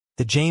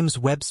The James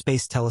Webb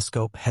Space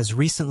Telescope has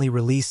recently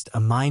released a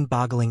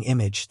mind-boggling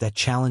image that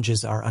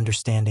challenges our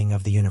understanding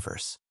of the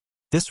universe.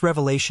 This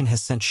revelation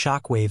has sent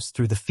shockwaves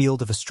through the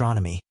field of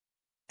astronomy,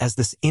 as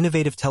this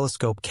innovative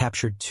telescope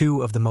captured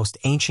two of the most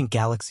ancient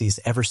galaxies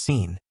ever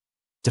seen,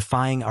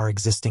 defying our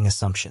existing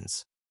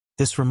assumptions.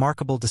 This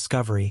remarkable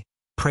discovery,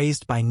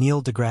 praised by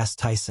Neil deGrasse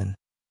Tyson,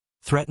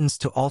 threatens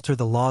to alter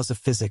the laws of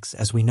physics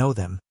as we know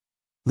them,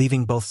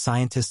 leaving both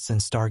scientists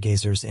and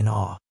stargazers in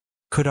awe.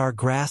 Could our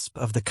grasp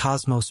of the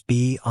cosmos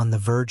be on the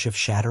verge of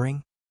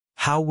shattering?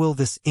 How will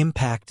this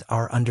impact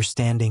our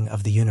understanding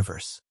of the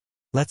universe?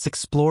 Let's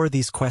explore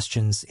these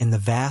questions in the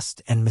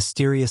vast and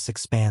mysterious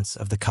expanse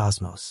of the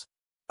cosmos.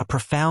 A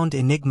profound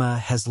enigma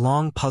has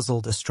long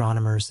puzzled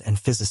astronomers and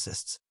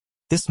physicists.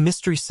 This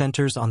mystery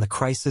centers on the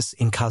crisis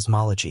in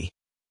cosmology,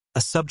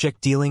 a subject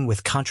dealing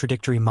with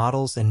contradictory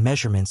models and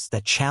measurements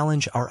that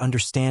challenge our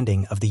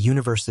understanding of the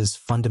universe's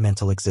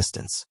fundamental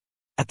existence.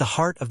 At the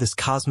heart of this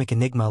cosmic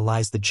enigma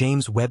lies the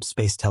James Webb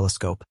Space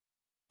Telescope,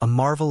 a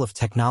marvel of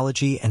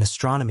technology and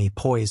astronomy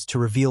poised to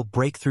reveal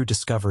breakthrough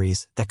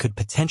discoveries that could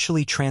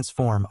potentially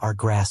transform our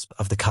grasp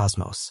of the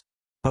cosmos.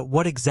 But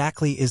what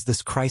exactly is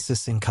this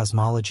crisis in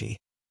cosmology,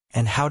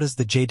 and how does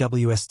the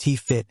JWST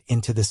fit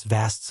into this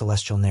vast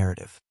celestial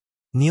narrative?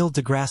 Neil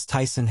deGrasse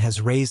Tyson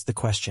has raised the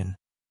question,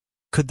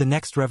 could the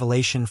next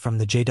revelation from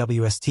the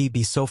JWST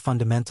be so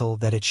fundamental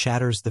that it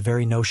shatters the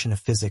very notion of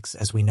physics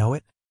as we know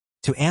it?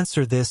 To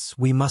answer this,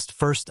 we must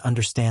first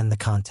understand the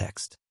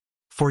context.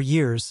 For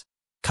years,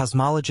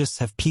 cosmologists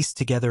have pieced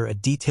together a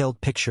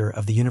detailed picture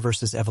of the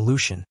universe's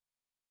evolution,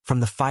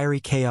 from the fiery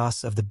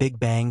chaos of the Big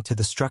Bang to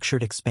the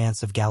structured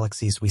expanse of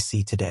galaxies we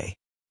see today.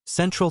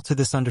 Central to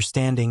this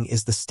understanding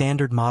is the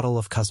Standard Model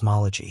of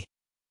Cosmology,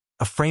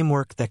 a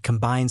framework that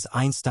combines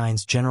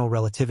Einstein's general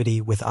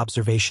relativity with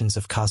observations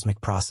of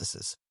cosmic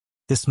processes.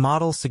 This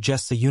model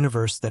suggests a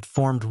universe that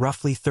formed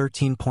roughly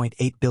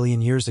 13.8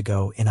 billion years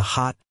ago in a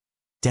hot,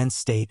 dense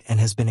state and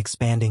has been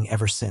expanding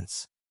ever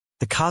since.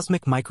 The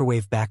cosmic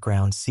microwave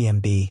background,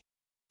 CMB,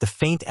 the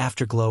faint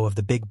afterglow of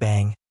the Big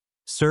Bang,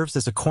 serves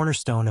as a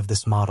cornerstone of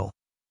this model,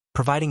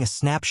 providing a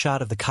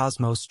snapshot of the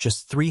cosmos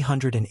just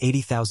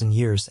 380,000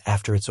 years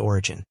after its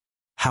origin.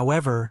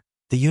 However,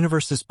 the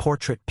universe's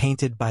portrait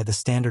painted by the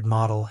Standard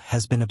Model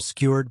has been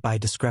obscured by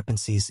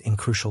discrepancies in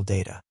crucial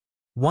data.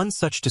 One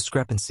such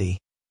discrepancy,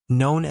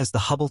 known as the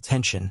Hubble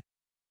tension,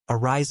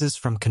 arises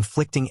from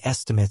conflicting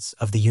estimates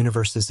of the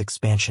universe's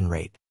expansion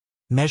rate.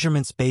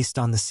 Measurements based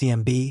on the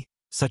CMB,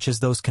 such as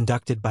those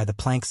conducted by the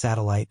Planck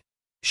satellite,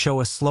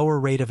 show a slower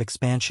rate of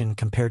expansion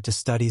compared to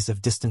studies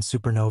of distant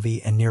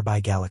supernovae and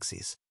nearby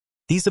galaxies.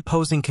 These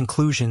opposing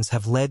conclusions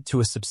have led to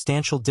a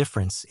substantial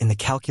difference in the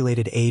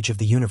calculated age of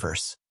the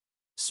universe,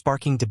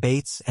 sparking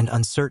debates and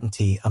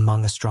uncertainty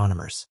among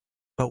astronomers.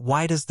 But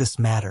why does this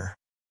matter?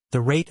 The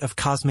rate of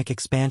cosmic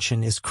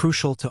expansion is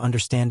crucial to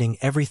understanding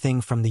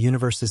everything from the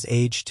universe's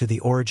age to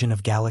the origin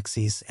of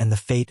galaxies and the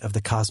fate of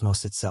the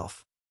cosmos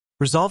itself.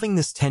 Resolving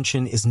this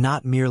tension is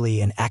not merely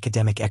an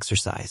academic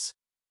exercise.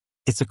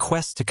 It's a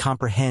quest to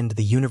comprehend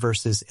the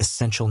universe's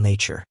essential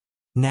nature.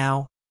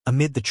 Now,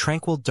 amid the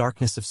tranquil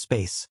darkness of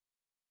space,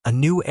 a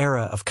new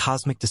era of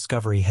cosmic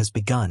discovery has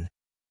begun,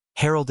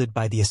 heralded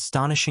by the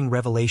astonishing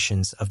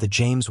revelations of the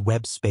James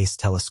Webb Space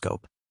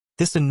Telescope.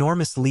 This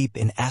enormous leap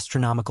in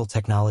astronomical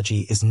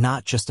technology is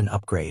not just an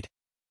upgrade.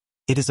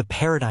 It is a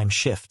paradigm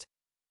shift,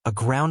 a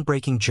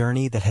groundbreaking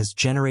journey that has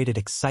generated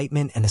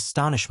excitement and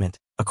astonishment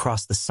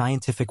across the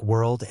scientific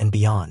world and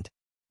beyond.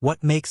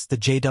 What makes the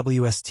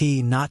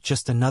JWST not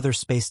just another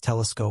space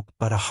telescope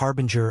but a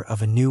harbinger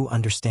of a new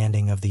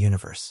understanding of the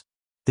universe?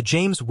 The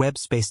James Webb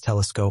Space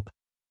Telescope,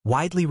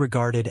 widely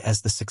regarded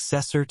as the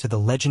successor to the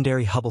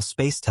legendary Hubble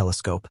Space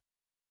Telescope,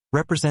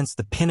 represents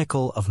the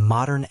pinnacle of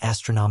modern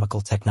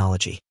astronomical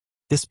technology.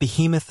 This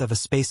behemoth of a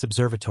space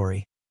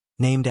observatory,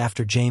 named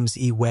after James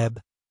E.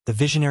 Webb, the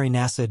visionary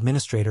NASA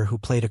administrator who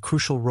played a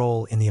crucial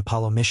role in the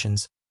Apollo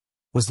missions,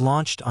 was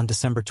launched on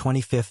December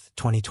 25,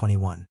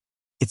 2021.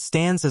 It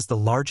stands as the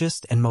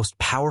largest and most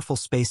powerful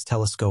space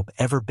telescope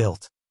ever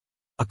built,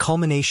 a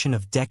culmination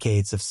of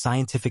decades of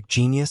scientific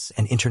genius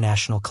and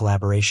international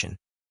collaboration.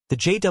 The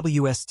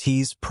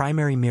JWST's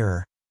primary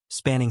mirror,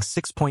 spanning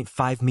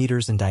 6.5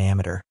 meters in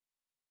diameter,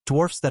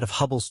 dwarfs that of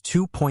Hubble's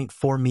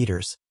 2.4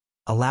 meters,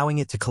 allowing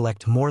it to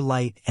collect more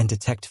light and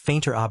detect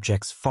fainter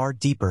objects far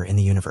deeper in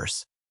the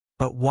universe.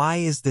 But why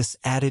is this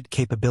added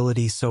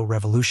capability so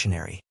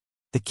revolutionary?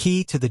 The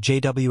key to the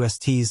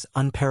JWST's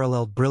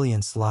unparalleled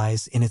brilliance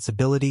lies in its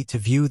ability to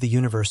view the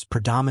universe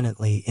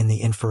predominantly in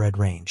the infrared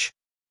range.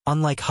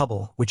 Unlike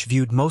Hubble, which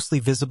viewed mostly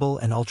visible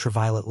and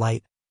ultraviolet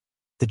light,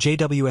 the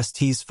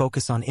JWST's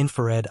focus on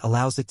infrared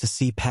allows it to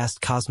see past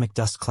cosmic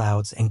dust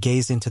clouds and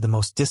gaze into the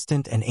most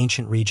distant and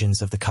ancient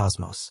regions of the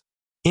cosmos.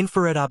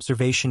 Infrared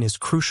observation is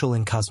crucial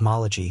in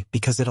cosmology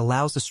because it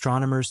allows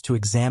astronomers to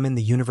examine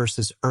the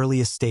universe's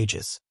earliest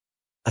stages,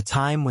 a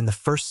time when the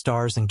first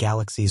stars and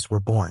galaxies were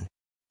born.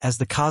 As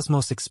the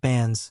cosmos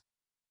expands,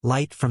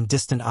 light from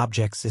distant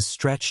objects is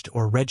stretched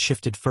or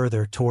redshifted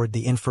further toward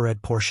the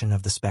infrared portion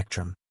of the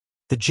spectrum.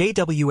 The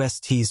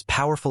JWST's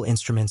powerful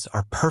instruments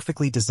are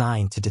perfectly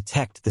designed to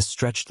detect this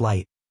stretched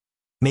light,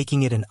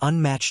 making it an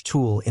unmatched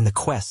tool in the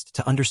quest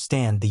to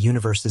understand the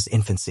universe's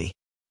infancy.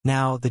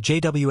 Now, the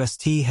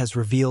JWST has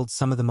revealed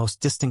some of the most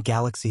distant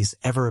galaxies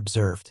ever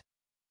observed,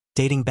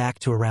 dating back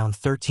to around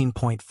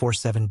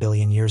 13.47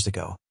 billion years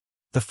ago.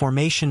 The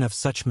formation of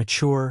such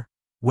mature,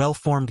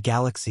 well-formed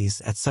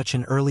galaxies at such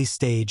an early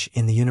stage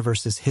in the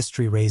universe's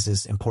history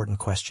raises important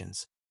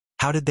questions.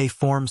 How did they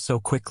form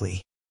so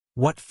quickly?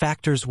 What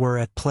factors were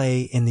at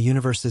play in the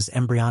universe's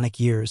embryonic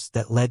years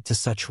that led to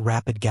such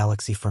rapid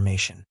galaxy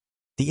formation?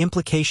 The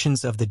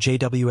implications of the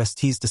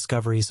JWST's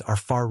discoveries are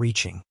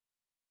far-reaching.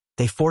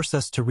 They force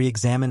us to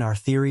re-examine our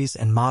theories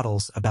and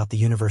models about the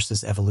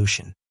universe's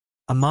evolution.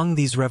 Among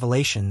these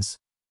revelations,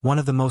 one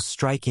of the most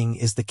striking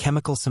is the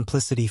chemical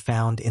simplicity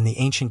found in the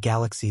ancient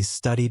galaxies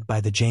studied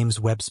by the James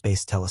Webb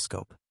Space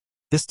Telescope.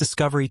 This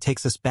discovery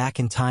takes us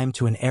back in time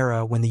to an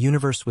era when the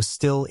universe was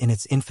still in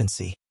its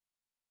infancy,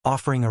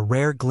 offering a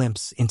rare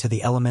glimpse into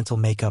the elemental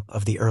makeup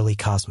of the early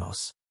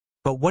cosmos.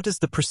 But what does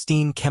the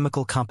pristine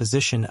chemical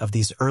composition of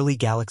these early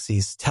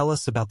galaxies tell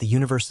us about the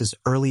universe's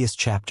earliest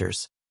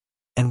chapters?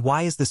 And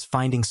why is this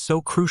finding so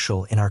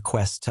crucial in our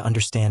quest to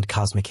understand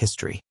cosmic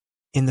history?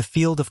 In the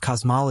field of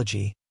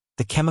cosmology,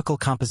 the chemical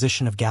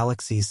composition of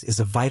galaxies is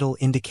a vital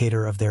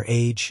indicator of their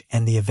age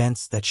and the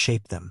events that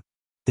shape them.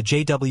 The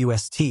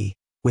JWST,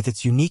 with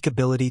its unique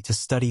ability to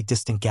study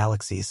distant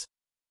galaxies,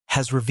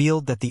 has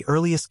revealed that the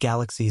earliest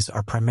galaxies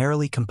are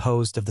primarily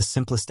composed of the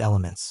simplest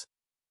elements,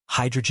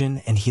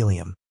 hydrogen and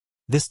helium.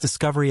 This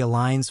discovery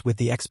aligns with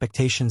the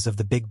expectations of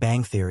the Big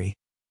Bang theory,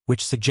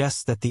 which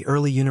suggests that the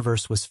early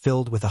universe was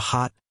filled with a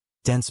hot,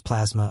 dense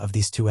plasma of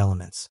these two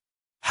elements.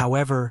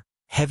 However,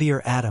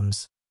 heavier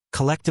atoms,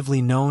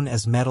 collectively known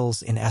as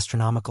metals in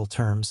astronomical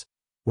terms,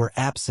 were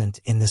absent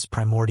in this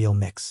primordial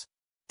mix.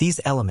 These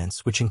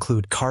elements, which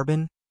include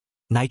carbon,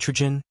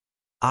 nitrogen,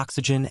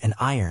 oxygen, and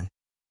iron,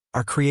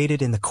 are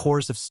created in the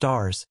cores of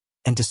stars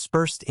and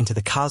dispersed into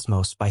the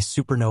cosmos by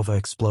supernova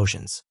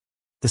explosions.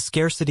 The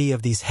scarcity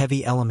of these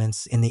heavy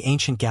elements in the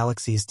ancient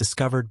galaxies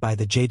discovered by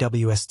the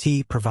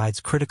JWST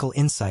provides critical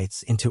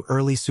insights into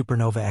early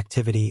supernova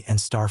activity and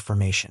star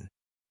formation.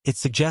 It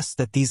suggests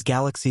that these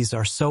galaxies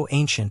are so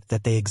ancient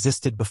that they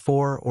existed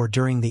before or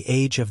during the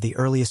age of the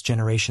earliest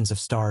generations of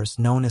stars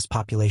known as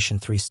population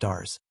 3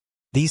 stars.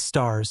 These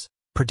stars,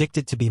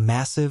 predicted to be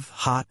massive,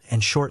 hot,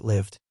 and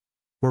short-lived,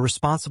 were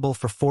responsible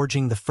for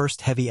forging the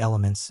first heavy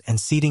elements and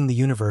seeding the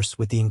universe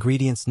with the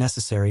ingredients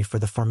necessary for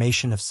the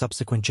formation of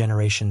subsequent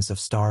generations of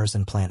stars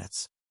and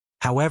planets.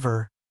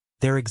 However,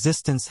 their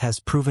existence has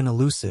proven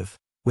elusive,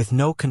 with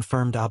no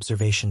confirmed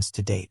observations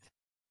to date.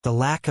 The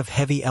lack of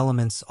heavy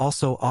elements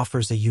also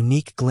offers a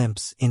unique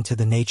glimpse into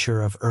the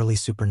nature of early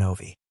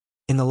supernovae.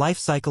 In the life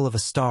cycle of a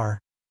star,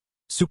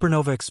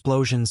 supernova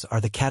explosions are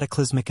the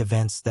cataclysmic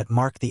events that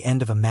mark the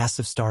end of a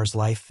massive star's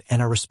life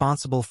and are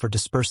responsible for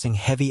dispersing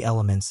heavy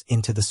elements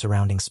into the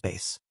surrounding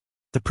space.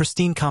 The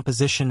pristine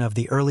composition of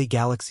the early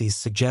galaxies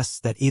suggests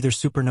that either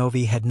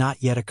supernovae had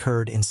not yet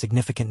occurred in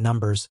significant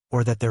numbers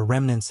or that their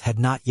remnants had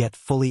not yet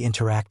fully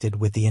interacted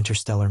with the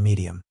interstellar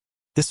medium.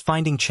 This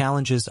finding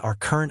challenges our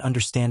current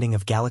understanding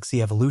of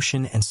galaxy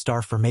evolution and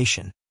star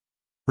formation,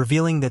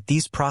 revealing that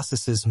these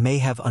processes may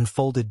have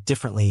unfolded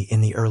differently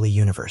in the early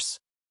universe.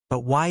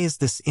 But why is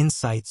this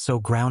insight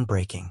so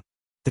groundbreaking?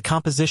 The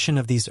composition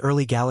of these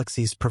early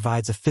galaxies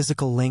provides a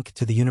physical link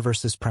to the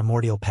universe's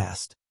primordial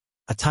past,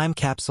 a time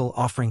capsule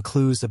offering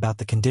clues about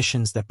the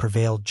conditions that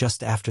prevailed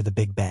just after the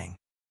Big Bang.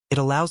 It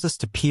allows us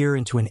to peer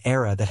into an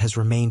era that has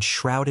remained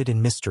shrouded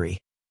in mystery,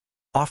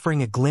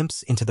 offering a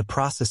glimpse into the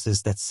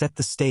processes that set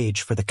the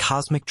stage for the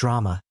cosmic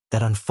drama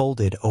that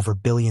unfolded over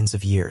billions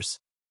of years.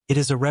 It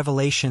is a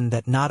revelation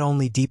that not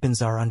only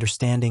deepens our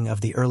understanding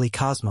of the early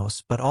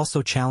cosmos but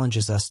also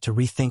challenges us to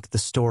rethink the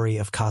story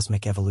of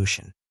cosmic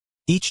evolution.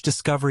 Each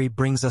discovery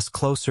brings us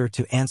closer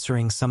to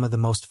answering some of the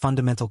most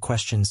fundamental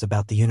questions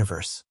about the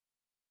universe.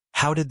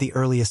 How did the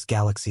earliest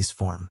galaxies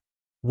form?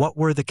 What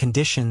were the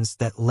conditions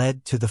that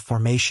led to the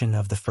formation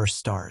of the first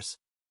stars?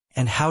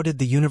 And how did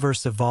the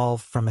universe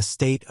evolve from a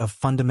state of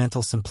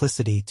fundamental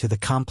simplicity to the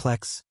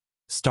complex,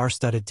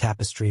 star-studded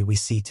tapestry we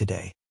see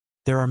today?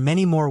 There are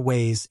many more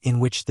ways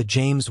in which the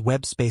James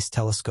Webb Space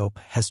Telescope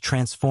has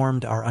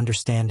transformed our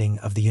understanding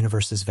of the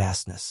universe's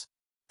vastness.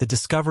 The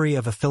discovery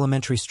of a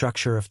filamentary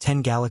structure of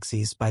 10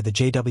 galaxies by the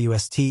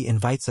JWST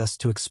invites us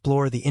to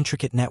explore the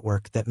intricate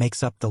network that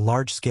makes up the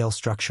large-scale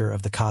structure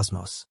of the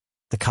cosmos,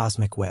 the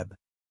cosmic web.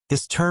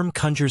 This term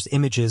conjures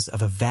images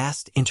of a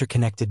vast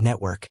interconnected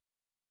network,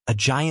 a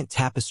giant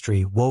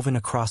tapestry woven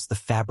across the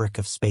fabric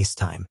of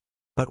space-time.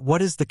 But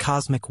what is the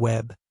cosmic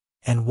web,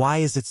 and why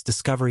is its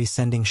discovery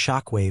sending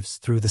shockwaves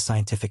through the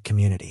scientific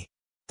community?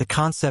 The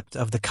concept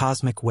of the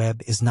cosmic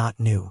web is not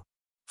new.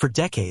 For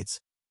decades,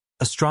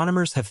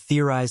 astronomers have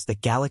theorized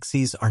that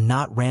galaxies are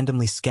not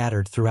randomly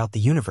scattered throughout the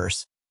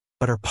universe,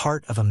 but are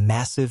part of a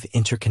massive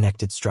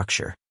interconnected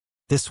structure.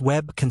 This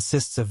web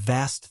consists of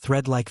vast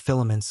thread-like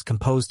filaments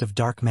composed of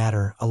dark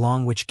matter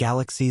along which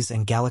galaxies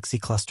and galaxy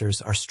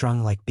clusters are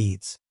strung like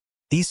beads.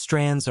 These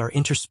strands are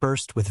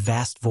interspersed with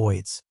vast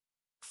voids,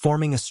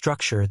 forming a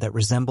structure that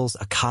resembles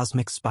a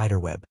cosmic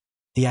spiderweb.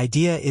 The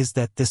idea is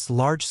that this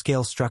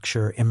large-scale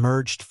structure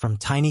emerged from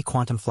tiny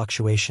quantum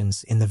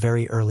fluctuations in the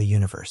very early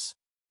universe.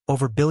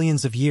 Over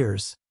billions of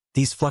years,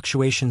 these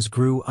fluctuations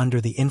grew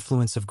under the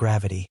influence of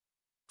gravity,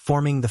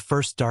 forming the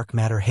first dark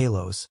matter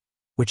halos,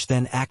 which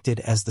then acted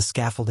as the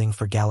scaffolding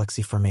for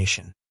galaxy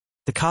formation.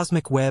 The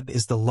cosmic web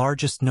is the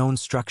largest known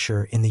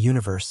structure in the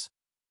universe,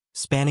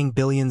 spanning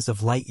billions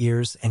of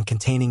light-years and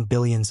containing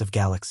billions of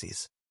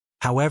galaxies.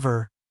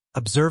 However,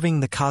 observing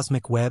the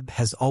cosmic web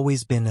has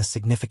always been a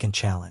significant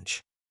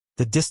challenge.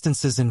 The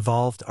distances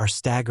involved are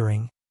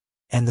staggering,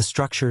 and the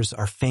structures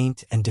are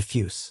faint and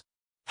diffuse.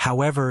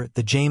 However,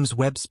 the James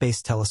Webb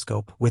Space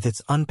Telescope, with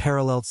its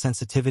unparalleled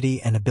sensitivity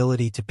and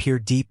ability to peer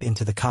deep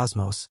into the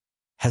cosmos,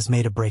 has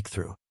made a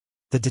breakthrough.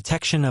 The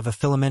detection of a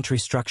filamentary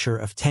structure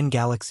of 10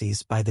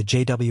 galaxies by the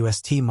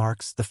JWST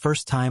marks the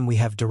first time we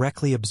have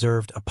directly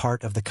observed a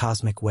part of the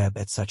cosmic web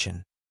at such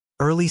an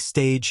early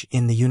stage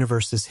in the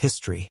universe's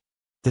history.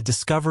 The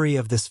discovery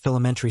of this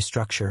filamentary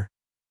structure,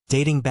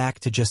 dating back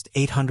to just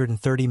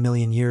 830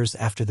 million years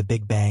after the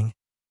Big Bang,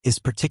 is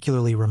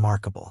particularly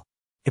remarkable.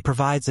 It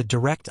provides a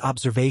direct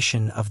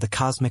observation of the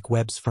cosmic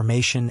web's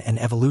formation and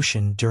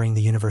evolution during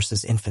the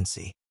universe's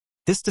infancy.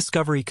 This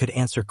discovery could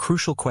answer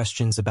crucial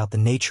questions about the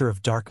nature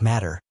of dark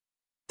matter,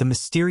 the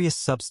mysterious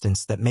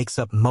substance that makes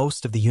up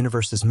most of the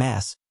universe's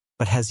mass,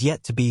 but has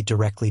yet to be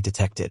directly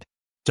detected.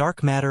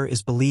 Dark matter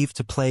is believed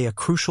to play a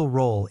crucial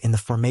role in the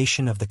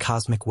formation of the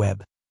cosmic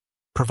web,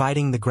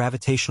 providing the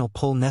gravitational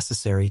pull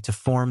necessary to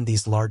form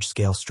these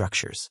large-scale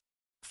structures.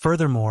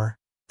 Furthermore,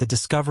 the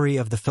discovery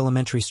of the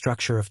filamentary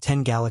structure of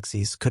 10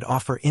 galaxies could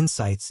offer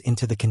insights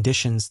into the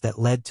conditions that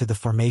led to the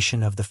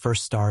formation of the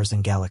first stars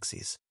and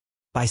galaxies.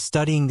 By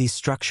studying these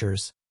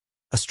structures,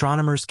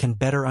 astronomers can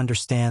better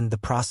understand the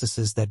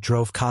processes that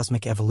drove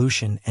cosmic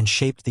evolution and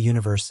shaped the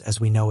universe as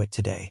we know it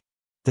today.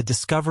 The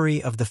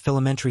discovery of the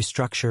filamentary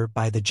structure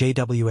by the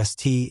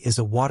JWST is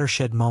a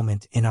watershed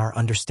moment in our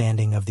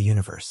understanding of the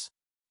universe.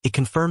 It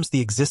confirms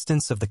the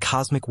existence of the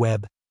cosmic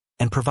web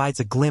and provides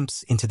a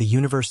glimpse into the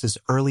universe's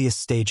earliest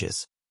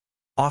stages,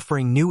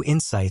 offering new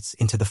insights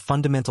into the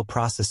fundamental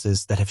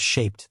processes that have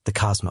shaped the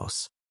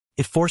cosmos.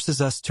 It forces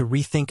us to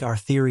rethink our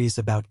theories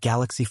about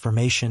galaxy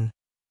formation,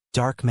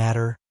 dark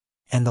matter,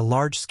 and the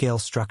large-scale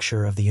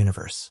structure of the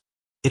universe.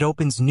 It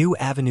opens new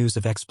avenues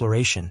of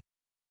exploration,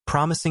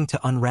 promising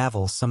to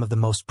unravel some of the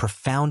most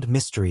profound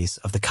mysteries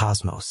of the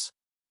cosmos.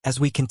 As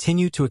we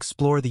continue to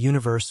explore the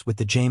universe with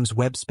the James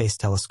Webb Space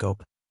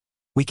Telescope,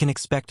 we can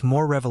expect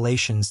more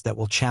revelations that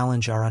will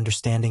challenge our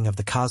understanding of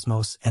the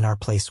cosmos and our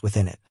place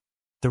within it.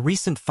 The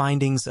recent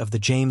findings of the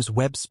James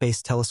Webb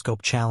Space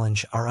Telescope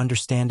challenge our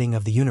understanding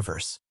of the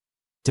universe,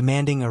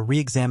 demanding a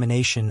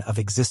re-examination of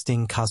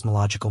existing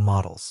cosmological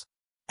models.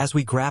 As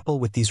we grapple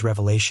with these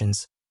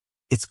revelations,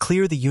 it's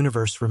clear the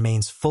universe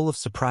remains full of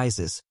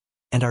surprises,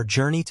 and our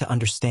journey to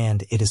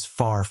understand it is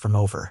far from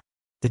over.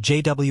 The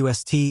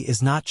JWST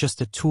is not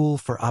just a tool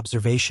for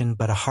observation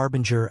but a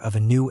harbinger of a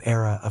new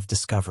era of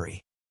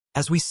discovery.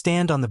 As we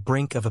stand on the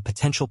brink of a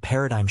potential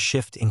paradigm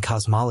shift in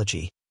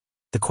cosmology,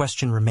 the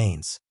question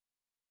remains: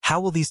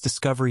 how will these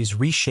discoveries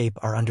reshape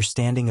our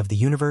understanding of the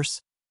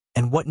universe,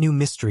 and what new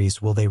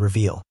mysteries will they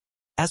reveal?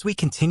 As we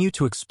continue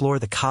to explore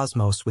the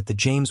cosmos with the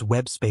James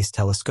Webb Space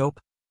Telescope,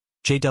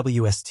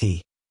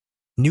 JWST,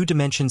 new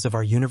dimensions of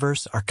our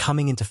universe are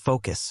coming into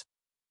focus,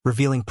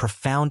 revealing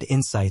profound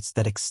insights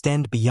that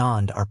extend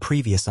beyond our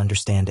previous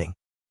understanding.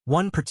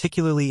 One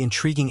particularly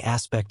intriguing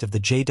aspect of the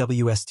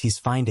JWST's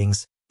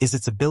findings is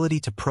its ability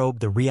to probe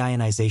the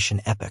reionization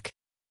epoch,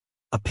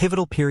 a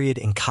pivotal period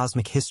in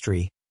cosmic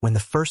history when the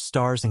first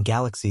stars and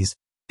galaxies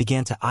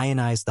began to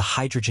ionize the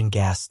hydrogen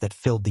gas that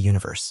filled the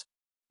universe.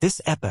 This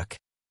epoch,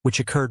 which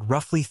occurred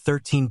roughly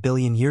 13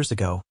 billion years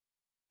ago,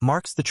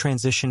 marks the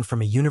transition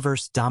from a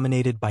universe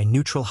dominated by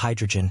neutral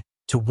hydrogen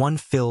to one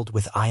filled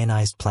with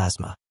ionized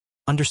plasma.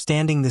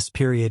 Understanding this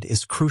period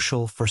is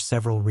crucial for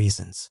several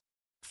reasons.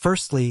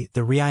 Firstly,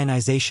 the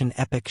reionization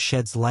epoch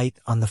sheds light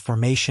on the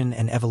formation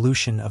and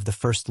evolution of the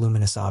first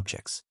luminous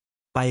objects.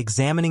 By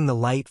examining the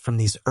light from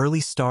these early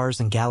stars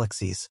and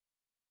galaxies,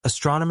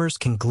 astronomers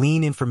can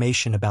glean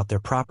information about their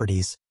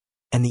properties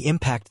and the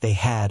impact they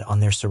had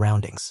on their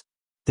surroundings.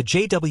 The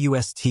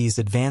JWST's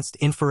advanced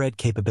infrared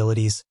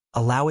capabilities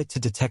allow it to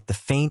detect the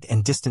faint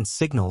and distant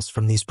signals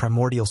from these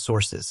primordial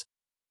sources,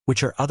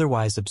 which are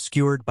otherwise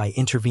obscured by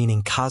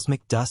intervening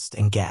cosmic dust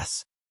and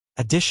gas.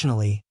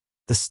 Additionally,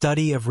 the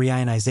study of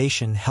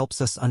reionization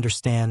helps us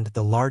understand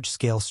the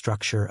large-scale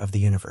structure of the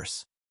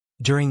universe.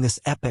 During this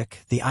epoch,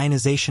 the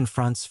ionization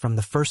fronts from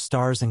the first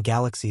stars and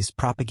galaxies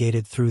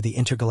propagated through the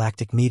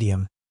intergalactic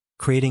medium,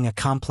 creating a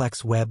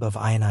complex web of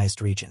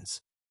ionized regions.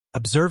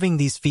 Observing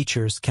these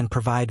features can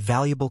provide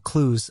valuable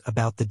clues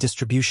about the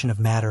distribution of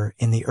matter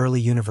in the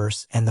early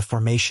universe and the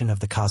formation of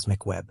the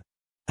cosmic web.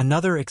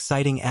 Another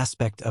exciting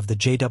aspect of the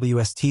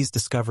JWST's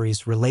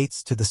discoveries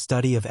relates to the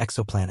study of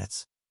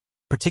exoplanets,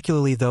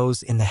 particularly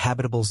those in the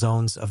habitable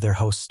zones of their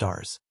host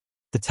stars.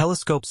 The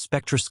telescope's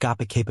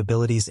spectroscopic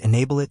capabilities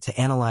enable it to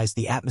analyze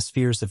the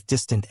atmospheres of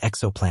distant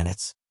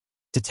exoplanets,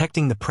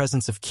 detecting the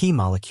presence of key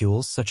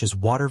molecules such as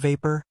water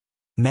vapor,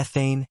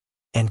 methane,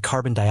 and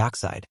carbon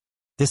dioxide.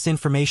 This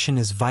information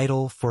is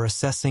vital for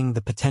assessing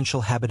the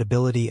potential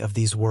habitability of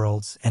these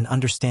worlds and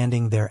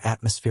understanding their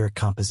atmospheric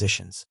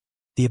compositions.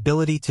 The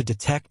ability to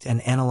detect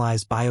and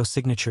analyze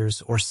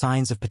biosignatures or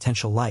signs of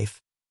potential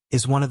life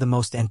is one of the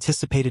most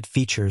anticipated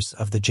features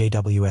of the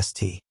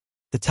JWST.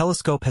 The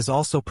telescope has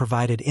also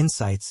provided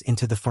insights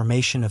into the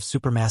formation of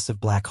supermassive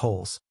black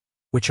holes,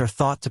 which are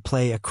thought to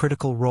play a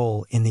critical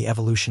role in the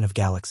evolution of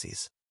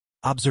galaxies.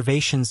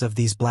 Observations of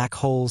these black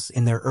holes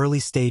in their early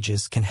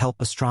stages can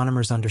help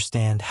astronomers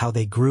understand how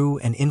they grew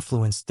and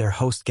influenced their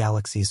host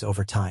galaxies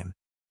over time.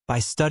 By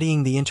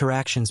studying the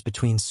interactions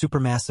between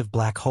supermassive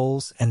black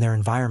holes and their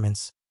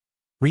environments,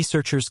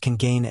 researchers can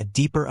gain a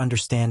deeper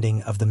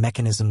understanding of the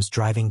mechanisms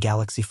driving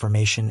galaxy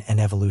formation and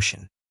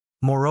evolution.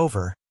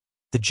 Moreover,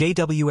 the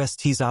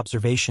JWST's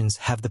observations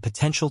have the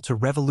potential to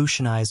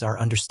revolutionize our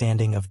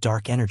understanding of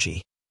dark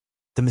energy,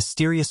 the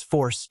mysterious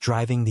force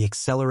driving the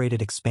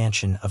accelerated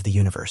expansion of the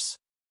universe.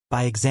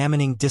 By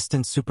examining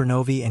distant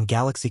supernovae and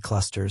galaxy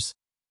clusters,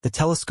 the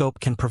telescope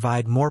can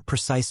provide more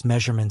precise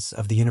measurements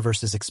of the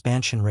universe's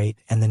expansion rate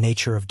and the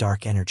nature of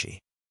dark energy.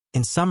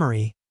 In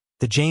summary,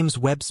 the James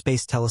Webb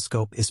Space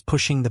Telescope is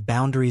pushing the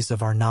boundaries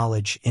of our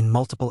knowledge in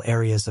multiple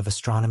areas of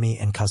astronomy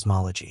and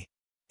cosmology.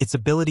 Its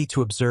ability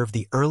to observe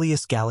the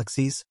earliest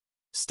galaxies,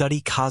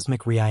 study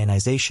cosmic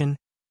reionization,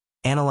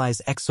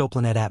 analyze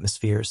exoplanet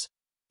atmospheres,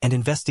 and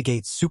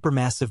investigate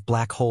supermassive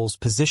black holes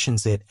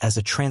positions it as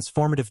a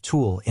transformative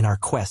tool in our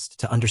quest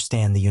to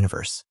understand the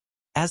universe.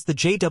 As the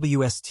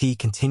JWST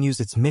continues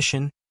its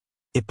mission,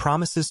 it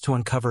promises to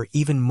uncover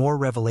even more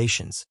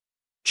revelations,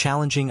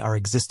 challenging our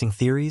existing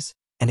theories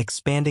and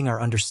expanding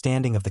our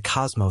understanding of the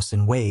cosmos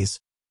in ways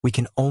we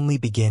can only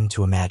begin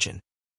to imagine.